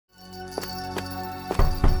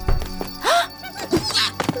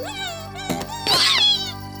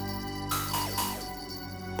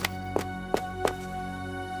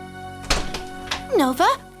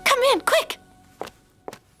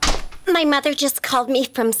My mother just called me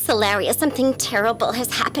from Solaria. Something terrible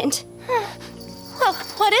has happened. Well,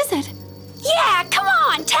 what is it? Yeah, come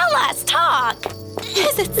on, tell us, talk.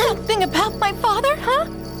 Is it something about my father, huh?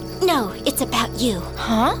 No, it's about you.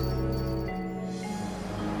 Huh?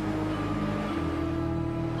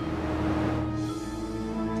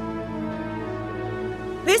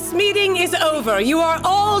 This meeting is over. You are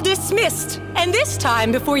all dismissed. And this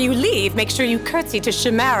time, before you leave, make sure you curtsy to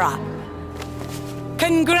Chimera.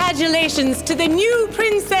 Congratulations to the new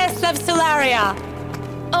princess of Solaria.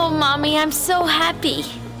 Oh, Mommy, I'm so happy.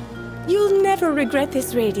 You'll never regret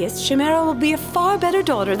this, Radius. Chimera will be a far better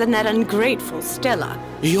daughter than that ungrateful Stella.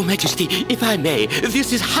 Your Majesty, if I may,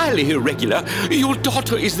 this is highly irregular. Your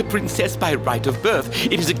daughter is the princess by right of birth.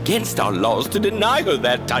 It is against our laws to deny her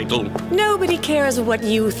that title. Nobody cares what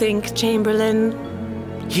you think, Chamberlain.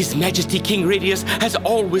 His Majesty King Radius has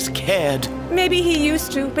always cared. Maybe he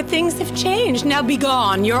used to, but things have changed. Now be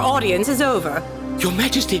gone. Your audience is over. Your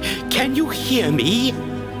Majesty, can you hear me?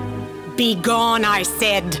 Be gone, I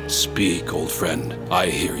said. Speak, old friend. I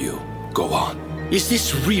hear you. Go on. Is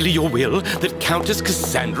this really your will, that Countess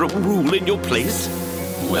Cassandra rule in your place?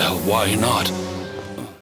 Well, why not?